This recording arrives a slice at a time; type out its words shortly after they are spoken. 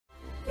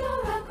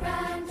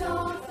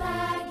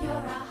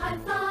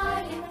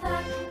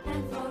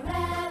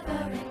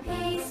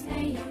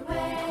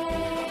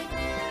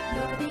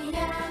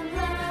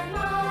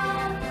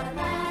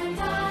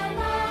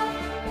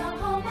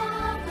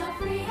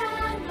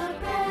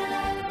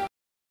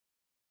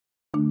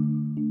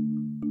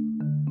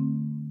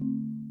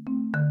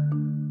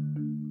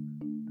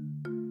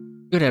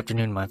Good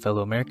afternoon, my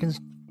fellow Americans.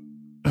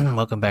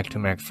 Welcome back to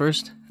America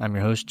First. I'm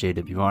your host,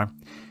 JWR.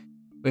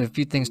 We have a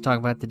few things to talk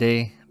about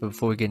today, but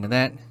before we get into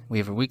that, we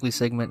have a weekly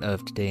segment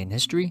of Today in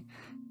History.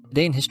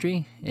 Today in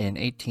History, in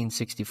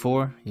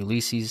 1864,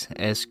 Ulysses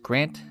S.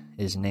 Grant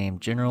is named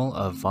General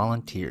of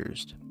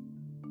Volunteers.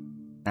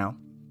 Now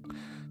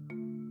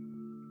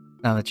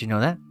that you know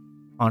that,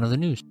 on to the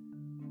news.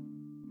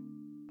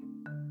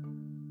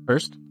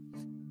 First,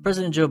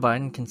 President Joe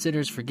Biden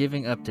considers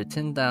forgiving up to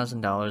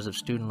 $10,000 of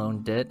student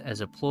loan debt as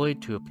a ploy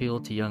to appeal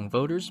to young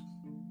voters.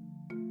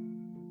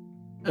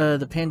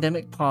 The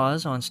pandemic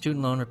pause on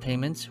student loan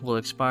repayments will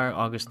expire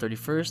August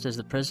 31st as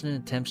the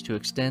president attempts to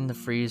extend the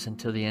freeze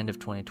until the end of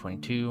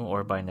 2022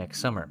 or by next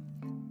summer.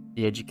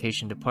 The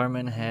Education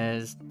Department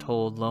has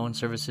told loan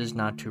services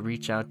not to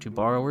reach out to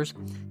borrowers.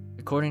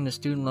 According to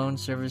Student Loan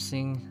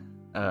Servicing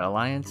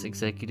Alliance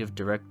Executive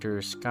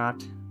Director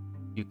Scott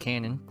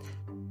Buchanan,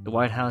 the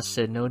White House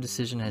said no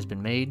decision has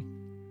been made.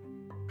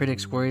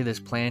 Critics worry this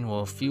plan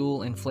will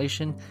fuel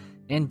inflation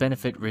and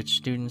benefit rich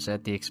students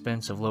at the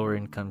expense of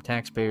lower-income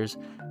taxpayers.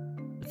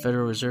 The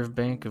Federal Reserve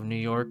Bank of New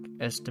York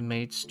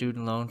estimates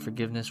student loan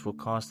forgiveness will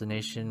cost the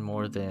nation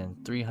more than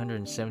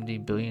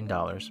 $370 billion.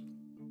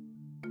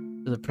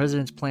 The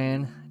president's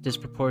plan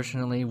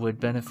disproportionately would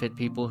benefit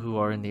people who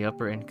are in the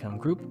upper-income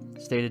group,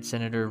 stated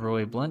Senator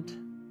Roy Blunt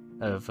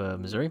of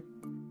Missouri.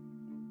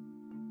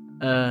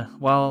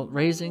 While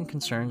raising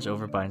concerns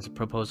over Biden's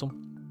proposal,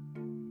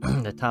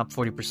 the top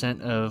 40%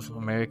 of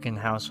American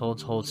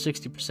households hold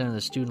 60% of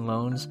the student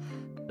loans.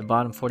 The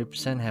bottom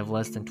 40% have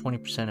less than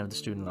 20% of the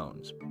student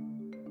loans.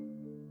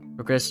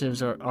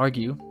 Progressives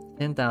argue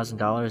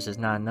 $10,000 is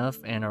not enough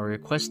and are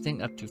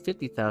requesting up to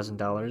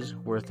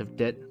 $50,000 worth of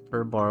debt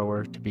per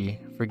borrower to be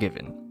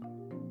forgiven.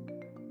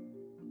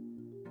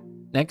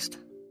 Next,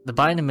 the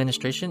Biden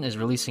administration is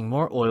releasing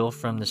more oil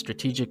from the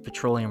Strategic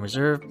Petroleum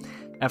Reserve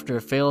after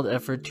a failed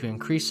effort to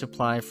increase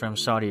supply from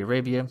Saudi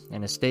Arabia.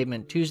 In a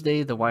statement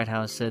Tuesday, the White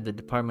House said the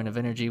Department of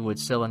Energy would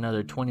sell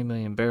another 20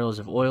 million barrels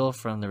of oil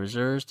from the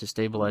reserves to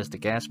stabilize the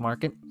gas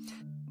market.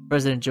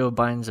 President Joe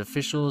Biden's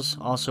officials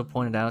also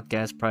pointed out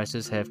gas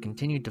prices have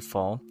continued to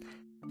fall.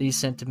 These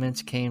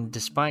sentiments came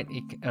despite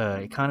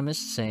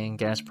economists saying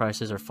gas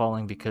prices are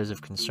falling because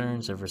of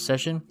concerns of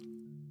recession.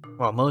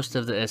 While most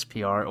of the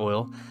SPR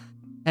oil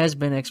has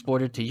been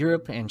exported to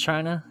Europe and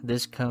China,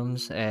 this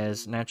comes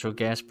as natural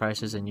gas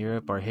prices in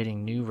Europe are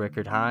hitting new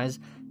record highs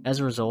as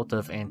a result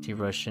of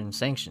anti-Russian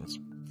sanctions.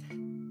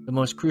 The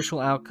most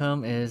crucial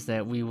outcome is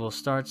that we will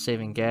start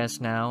saving gas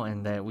now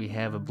and that we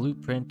have a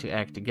blueprint to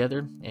act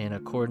together in a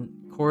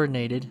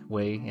coordinated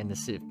way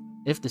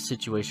if the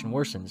situation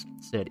worsens,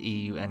 said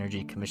EU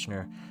Energy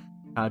Commissioner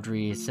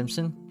Kadri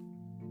Simpson.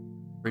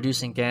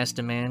 Reducing gas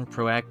demand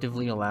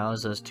proactively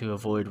allows us to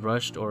avoid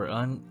rushed or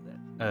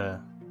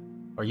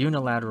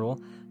unilateral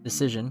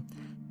decision.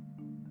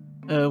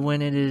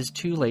 When it is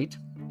too late,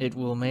 it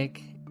will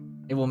make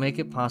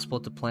it possible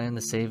to plan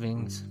the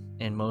savings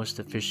in the most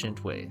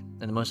efficient way.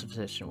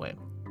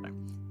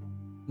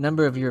 A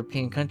number of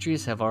European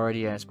countries have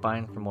already asked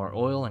Biden for more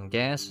oil and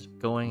gas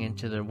going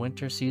into the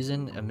winter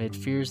season amid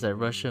fears that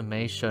Russia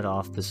may shut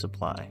off the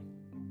supply.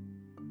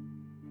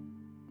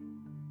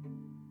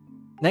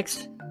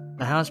 Next,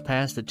 the House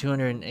passed the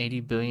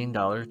 $280 billion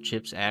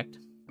CHIPS Act.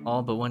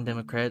 All but one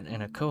Democrat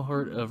and a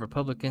cohort of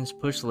Republicans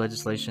pushed the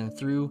legislation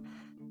through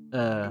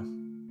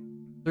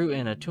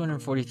in a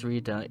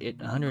 243 to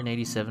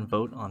 187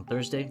 vote on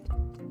Thursday.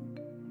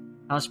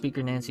 House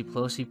Speaker Nancy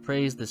Pelosi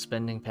praised the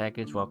spending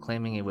package while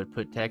claiming it would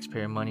put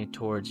taxpayer money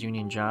towards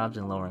union jobs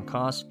and lowering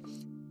costs.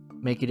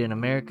 Make it in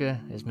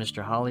America, as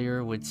Mr.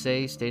 Hollier would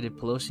say, stated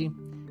Pelosi.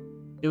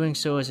 Doing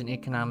so is an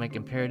economic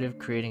imperative,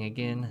 creating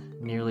again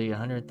nearly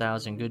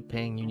 100,000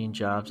 good-paying union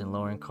jobs and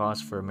lowering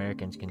costs for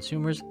American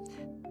consumers,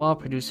 while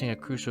producing a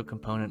crucial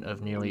component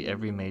of nearly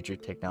every major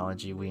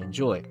technology we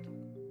enjoy.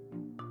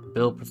 The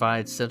bill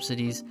provides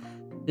subsidies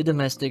to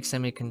domestic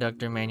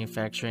semiconductor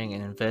manufacturing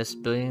and invests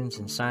billions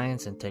in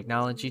science and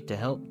technology to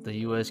help the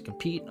U.S.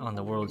 compete on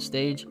the world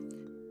stage.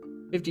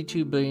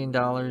 $52 billion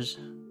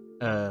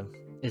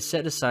is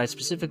set aside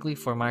specifically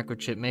for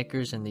microchip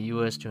makers in the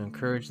U.S. to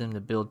encourage them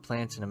to build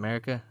plants in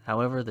America.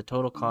 However, the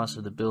total cost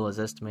of the bill is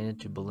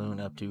estimated to balloon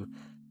up to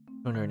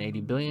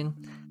 $280 billion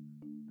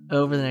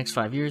over the next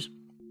 5 years.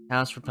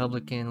 House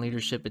Republican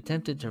leadership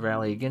attempted to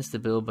rally against the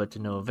bill, but to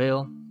no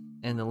avail.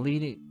 In the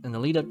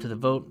lead up to the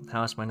vote,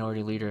 House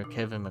Minority Leader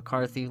Kevin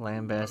McCarthy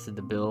lambasted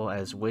the bill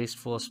as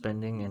wasteful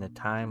spending in a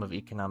time of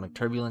economic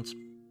turbulence.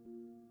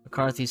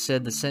 McCarthy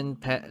said the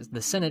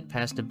Senate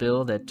passed a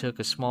bill that took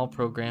a small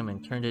program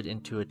and turned it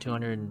into a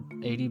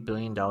 $280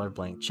 billion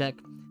blank check.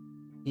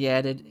 He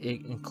added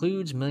it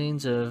includes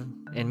millions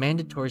in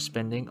mandatory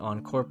spending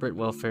on corporate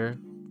welfare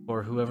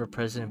for whoever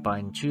President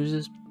Biden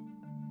chooses.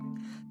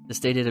 The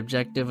stated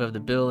objective of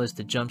the bill is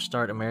to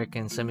jumpstart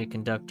American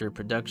semiconductor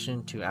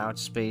production to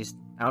outpace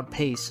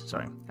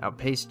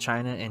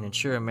China and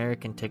ensure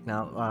American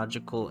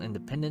technological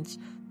independence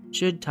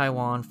should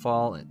Taiwan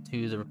fall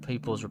to the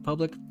People's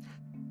Republic.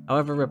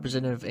 However,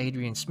 Representative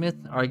Adrian Smith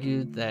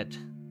argued that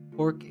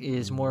pork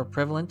is more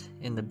prevalent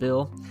in the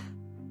bill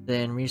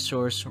than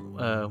resource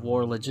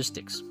war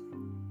logistics.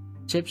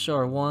 Chips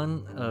are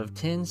one of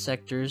 10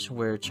 sectors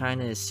where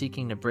China is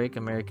seeking to break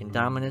American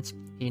dominance,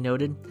 he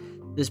noted.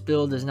 This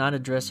bill does not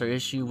address our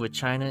issue with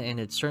China, and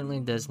it certainly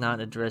does not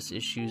address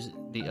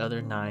the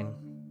other 9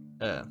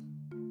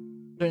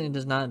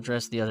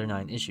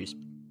 issues.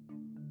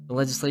 The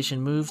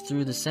legislation moved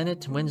through the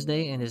Senate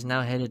Wednesday and is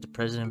now headed to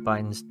President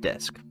Biden's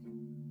desk.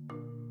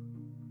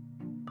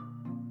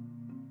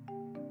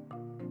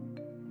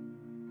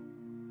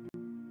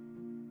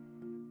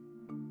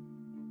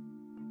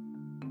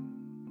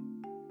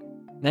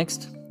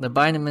 Next, the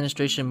Biden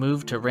administration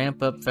moved to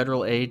ramp up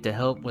federal aid to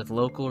help with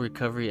local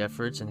recovery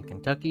efforts in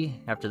Kentucky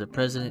after the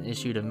president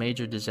issued a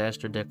major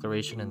disaster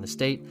declaration in the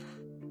state.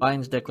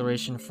 Biden's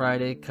declaration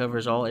Friday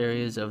covers all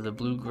areas of the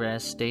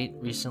bluegrass state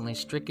recently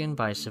stricken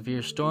by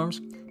severe storms,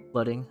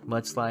 flooding,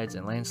 mudslides,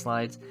 and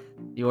landslides.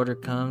 The order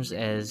comes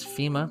as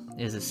FEMA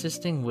is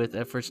assisting with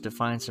efforts to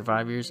find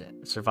survivors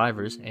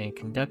and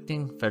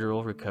conducting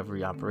federal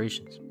recovery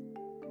operations.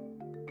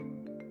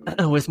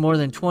 With more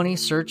than 20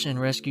 search and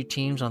rescue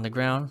teams on the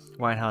ground,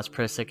 White House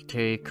Press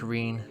Secretary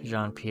Karine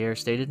Jean-Pierre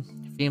stated,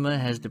 FEMA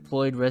has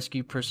deployed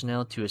rescue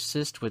personnel to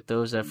assist with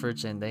those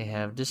efforts, and they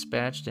have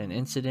dispatched an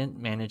incident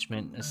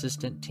management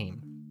assistant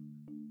team.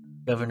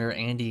 Governor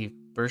Andy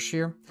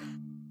Beshear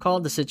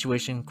called the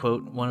situation,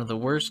 quote, one of the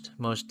worst,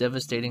 most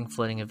devastating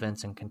flooding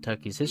events in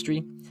Kentucky's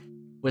history,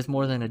 with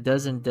more than a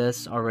dozen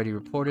deaths already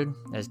reported.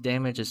 As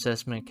damage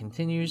assessment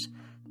continues,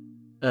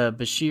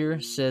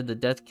 Beshear said the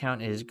death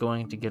count is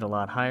going to get a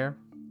lot higher.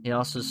 He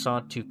also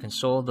sought to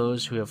console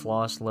those who have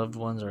lost loved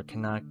ones or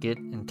cannot get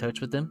in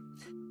touch with them.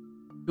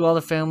 To all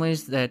the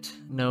families that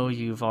know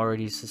you've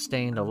already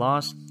sustained a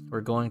loss,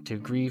 we're going to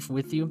grieve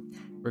with you.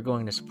 We're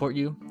going to support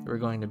you. We're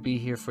going to be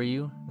here for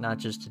you, not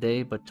just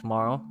today, but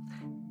tomorrow,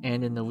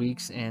 and in the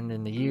weeks and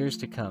in the years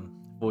to come,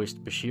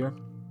 voiced Beshear.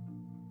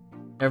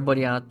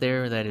 Everybody out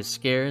there that is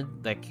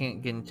scared, that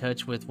can't get in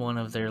touch with one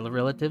of their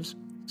relatives,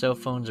 cell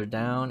phones are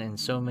down in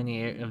so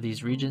many of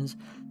these regions.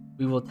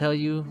 We will tell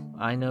you,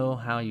 I know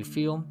how you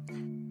feel.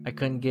 I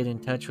couldn't get in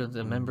touch with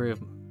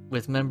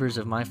members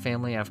of my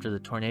family after the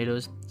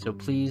tornadoes, so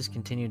please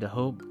continue to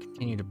hope,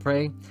 continue to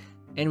pray,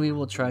 and we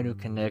will try to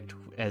connect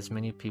as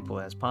many people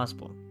as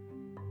possible.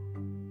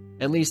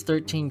 At least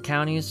 13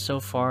 counties so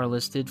far are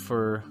listed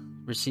for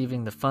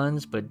receiving the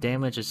funds, but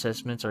damage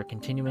assessments are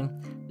continuing.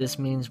 This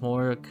means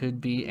more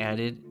could be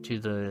added to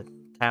the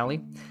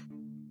tally.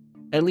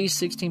 At least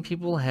 16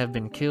 people have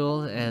been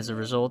killed as a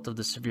result of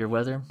the severe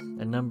weather.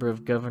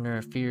 The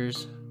governor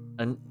fears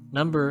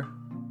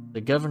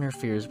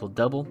will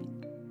double.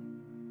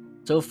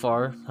 So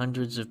far,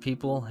 hundreds of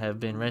people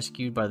have been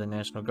rescued by the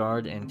National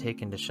Guard and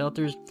taken to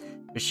shelters.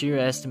 Beshear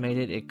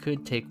estimated it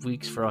could take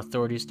weeks for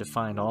authorities to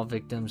find all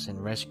victims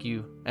and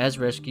rescue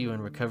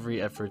and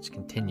recovery efforts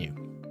continue.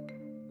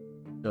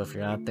 So if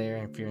you're out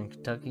there, if you're in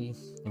Kentucky,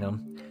 if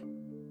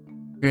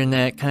you're in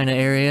that kind of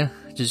area,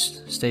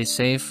 just stay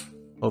safe.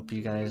 Hope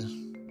you guys,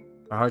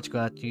 our hearts go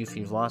out to you if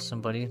you've lost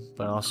somebody,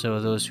 but also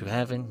those who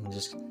haven't,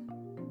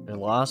 they're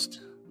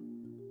lost.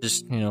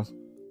 Just,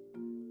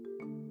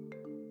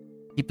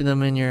 keep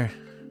them in your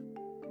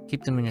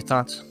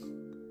thoughts.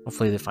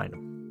 Hopefully they find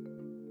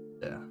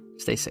them.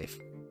 Stay safe.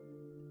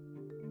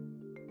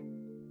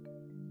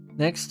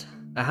 Next,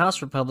 a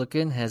House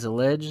Republican has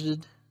alleged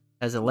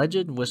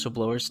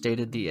whistleblowers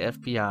stated the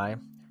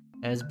FBI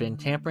has been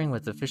tampering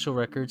with official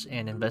records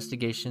and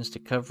investigations to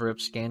cover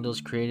up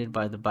scandals created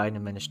by the Biden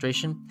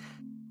administration.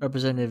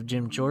 Representative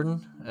Jim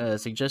Jordan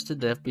suggested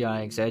the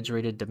FBI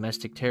exaggerated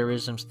domestic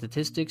terrorism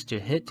statistics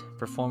to hit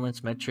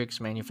performance metrics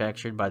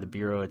manufactured by the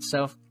Bureau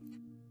itself.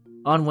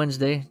 On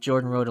Wednesday,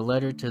 Jordan wrote a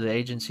letter to the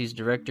agency's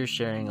director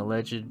sharing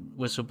alleged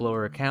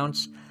whistleblower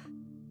accounts.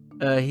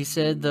 He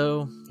said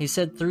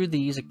through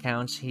these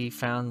accounts he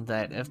found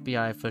that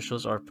FBI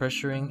officials are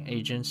pressuring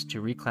agents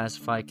to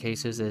reclassify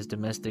cases as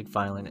domestic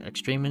violent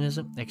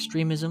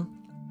extremism.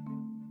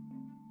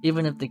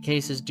 Even if the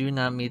cases do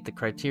not meet the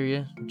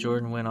criteria,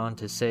 Jordan went on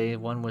to say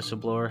one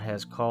whistleblower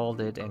has called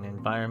it an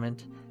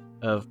environment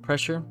of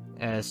pressure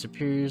as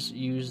superiors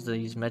use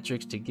these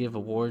metrics to give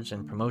awards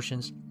and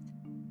promotions.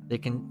 They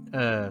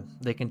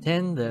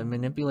contend the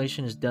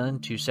manipulation is done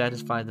to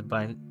satisfy the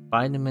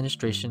Biden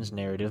administration's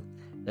narrative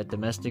that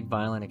domestic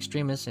violent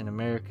extremists in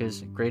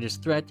America's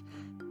greatest threat.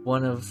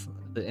 One of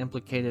the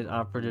implicated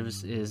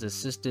operatives is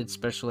Assistant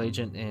Special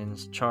Agent in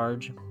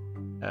Charge.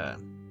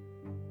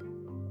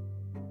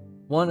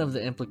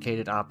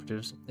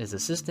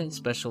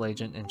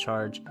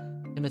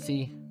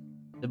 Timothy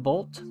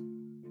Thibault,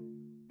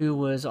 who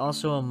was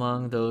also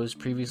among those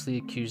previously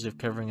accused of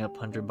covering up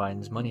Hunter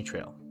Biden's money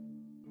trail.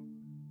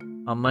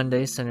 On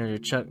Monday, Senator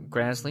Chuck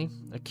Grassley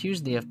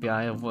accused the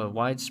FBI of a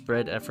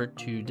widespread effort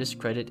to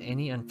discredit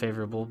any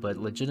unfavorable but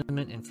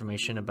legitimate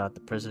information about the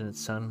president's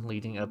son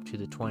leading up to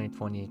the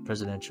 2020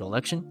 presidential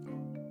election.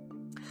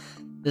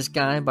 This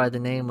guy by the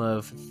name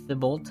of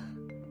Thibault,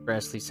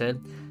 Grassley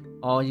said,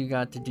 all you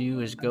got to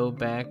do is go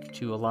back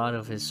to a lot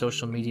of his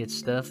social media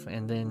stuff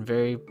and then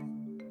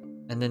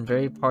and then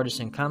very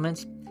partisan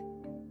comments.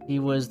 He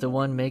was the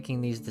one making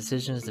these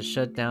decisions to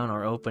shut down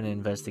or open an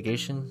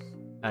investigation.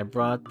 I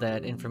brought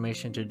that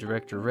information to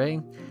Director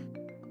Wray,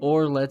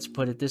 or let's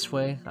put it this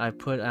way, I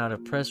put out a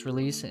press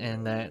release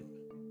and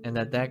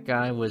that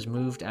guy was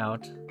moved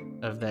out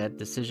of that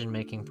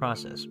decision-making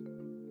process.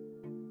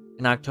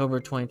 In October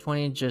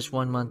 2020, just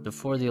 1 month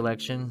before the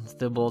election,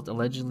 Thibault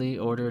allegedly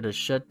ordered to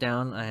shut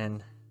down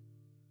an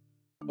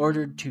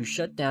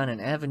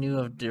avenue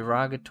of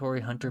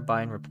derogatory Hunter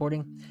Biden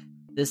reporting.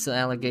 This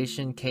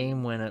allegation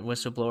came when a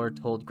whistleblower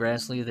told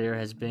Grassley there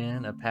has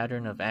been a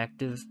pattern of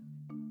active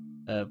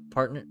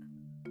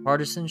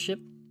partisanship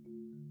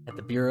at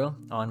the Bureau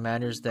on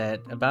matters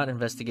about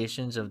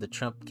investigations of the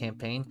Trump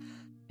campaign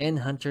and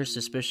Hunter's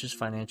suspicious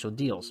financial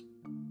deals.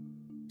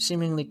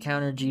 Seemingly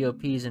counter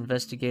GOP's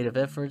investigative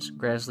efforts,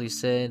 Grassley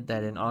said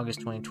that in August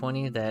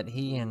 2020 that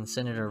he and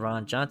Senator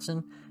Ron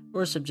Johnson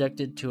were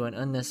subjected to an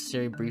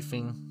unnecessary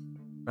briefing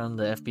from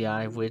the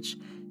FBI, which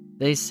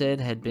they said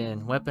had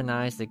been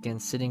weaponized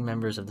against sitting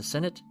members of the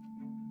Senate.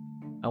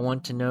 I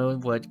want to know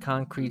what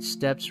concrete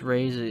steps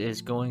Wray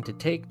is going to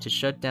take to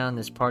shut down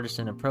this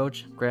partisan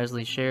approach,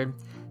 Grassley shared.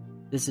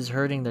 This is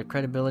hurting the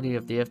credibility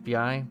of the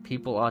FBI.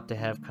 People ought to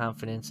have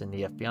confidence in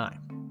the FBI.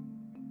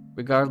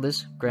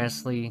 Regardless,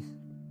 Grassley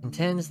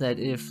contends that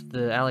if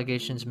the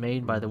allegations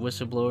made by the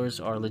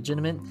whistleblowers are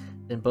legitimate,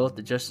 then both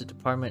the Justice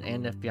Department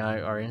and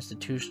FBI are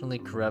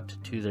institutionally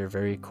corrupt to their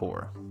very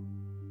core.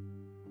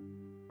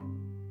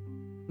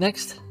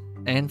 Next,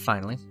 and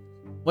finally,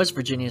 West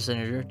Virginia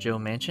Senator Joe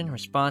Manchin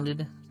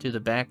responded to the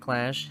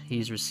backlash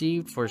he's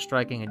received for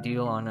striking a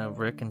deal on a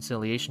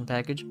reconciliation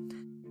package.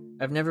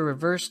 I've never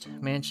reversed,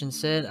 Manchin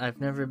said. I've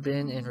never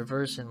been in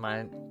reverse in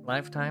my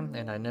lifetime,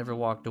 and I never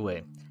walked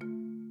away.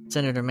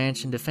 Senator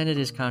Manchin defended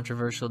his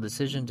controversial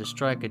decision to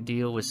strike a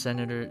deal with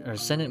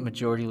Senate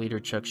Majority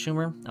Leader Chuck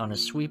Schumer on a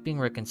sweeping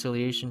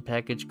reconciliation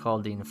package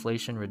called the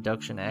Inflation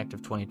Reduction Act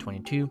of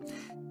 2022,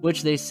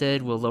 which they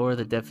said will lower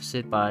the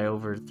deficit by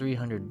over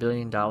 $300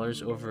 billion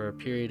over a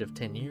period of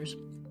 10 years.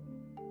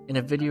 In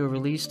a video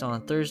released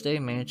on Thursday,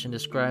 Manchin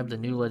described the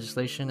new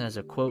legislation as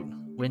a, quote,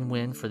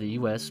 win-win for the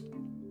U.S.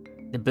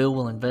 The bill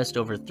will invest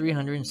over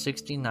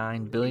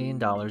 $369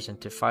 billion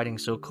into fighting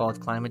so-called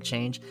climate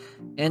change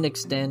and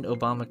extend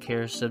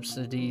Obamacare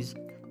subsidies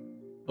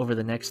over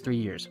the next 3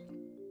 years.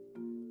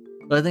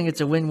 But I think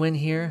it's a win-win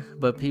here,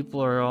 but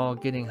people are all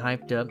getting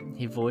hyped up,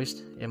 he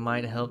voiced. It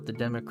might help the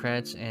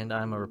Democrats, and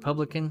I'm a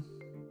Republican,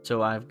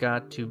 so I've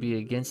got to be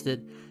against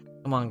it.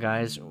 Come on,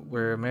 guys,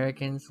 we're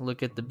Americans.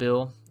 Look at the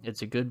bill.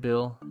 It's a good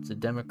bill. It's a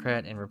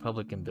Democrat and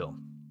Republican bill.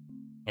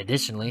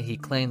 Additionally, he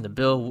claimed the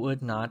bill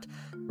would not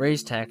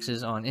raise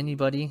taxes on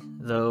anybody,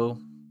 though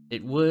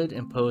it would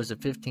impose a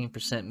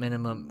 15%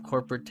 minimum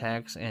corporate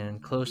tax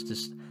and close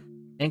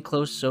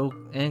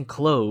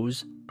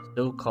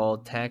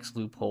so-called tax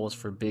loopholes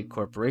for big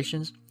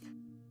corporations.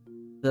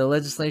 The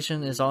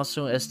legislation is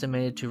also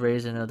estimated to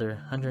raise another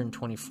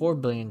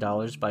 $124 billion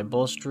by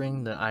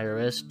bolstering the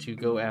IRS to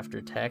go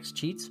after tax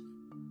cheats.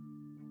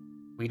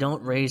 We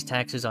don't raise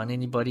taxes on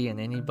anybody, and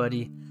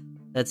anybody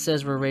that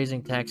says we're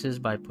raising taxes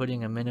by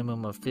putting a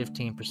minimum of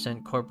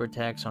 15% corporate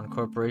tax on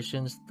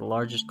corporations. The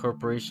largest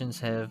corporations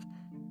have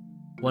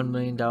 $1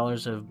 million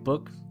of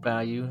book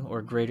value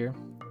or greater.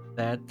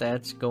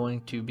 That's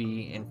going to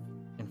be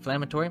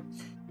inflammatory,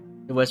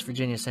 the West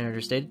Virginia senator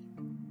stated.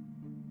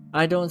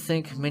 I don't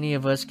think many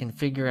of us can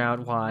figure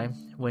out why,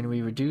 when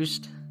we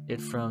reduced it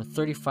from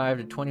 35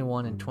 to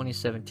 21 in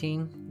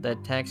 2017,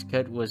 that tax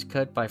cut was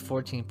cut by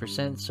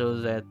 14%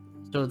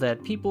 so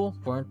that people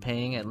weren't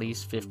paying at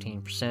least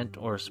 15%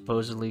 or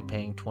supposedly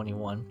paying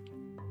 21%.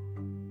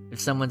 If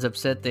someone's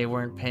upset they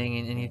weren't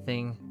paying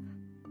anything,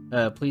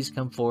 please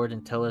come forward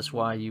and tell us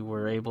why you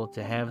were able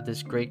to have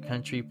this great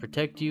country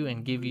protect you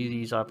and give you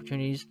these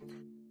opportunities.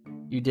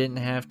 You didn't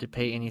have to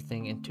pay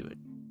anything into it.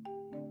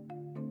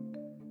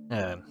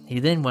 He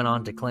then went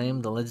on to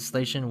claim the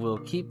legislation will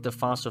keep the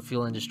fossil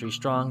fuel industry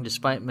strong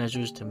despite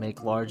measures to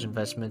make large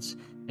investments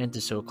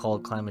into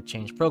so-called climate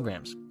change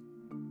programs.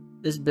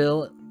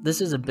 This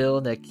is a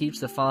bill that keeps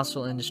the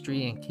fossil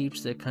industry and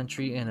keeps the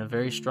country in a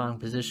very strong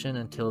position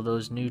until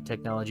those new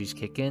technologies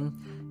kick in,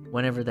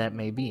 whenever that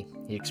may be,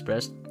 he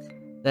expressed.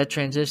 That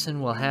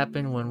transition will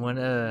happen when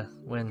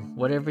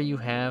whatever you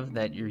have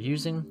that you're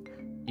using,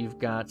 you've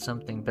got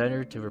something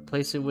better to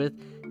replace it with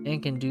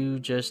and can do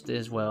just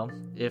as well,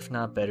 if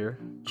not better.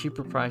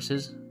 Cheaper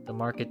prices, the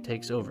market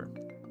takes over.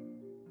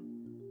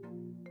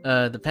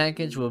 The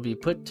package will be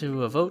put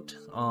to a vote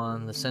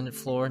on the Senate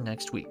floor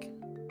next week.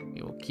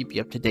 We will keep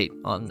you up to date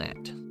on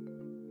that.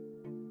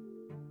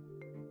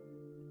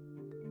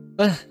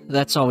 But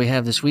that's all we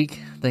have this week.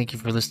 Thank you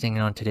for listening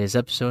on today's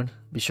episode.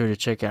 Be sure to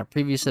check out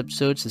previous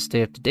episodes to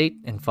stay up to date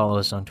and follow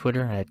us on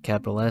Twitter at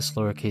capital S,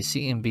 lowercase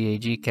c, and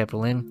BAG,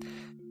 capital N.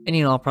 Any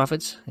and all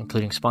profits,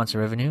 including sponsor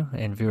revenue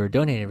and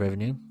viewer-donated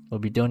revenue, will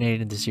be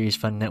donated to the Series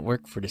Fund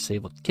Network for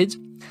Disabled Kids.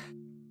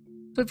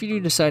 So if you do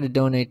decide to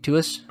donate to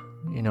us,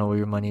 you know where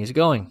your money is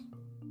going.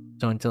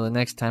 So until the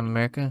next time,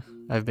 America,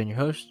 I've been your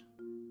host,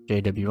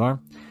 JWR.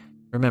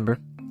 Remember,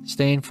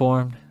 stay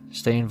informed,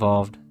 stay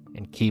involved,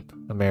 and keep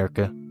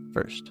America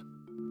first.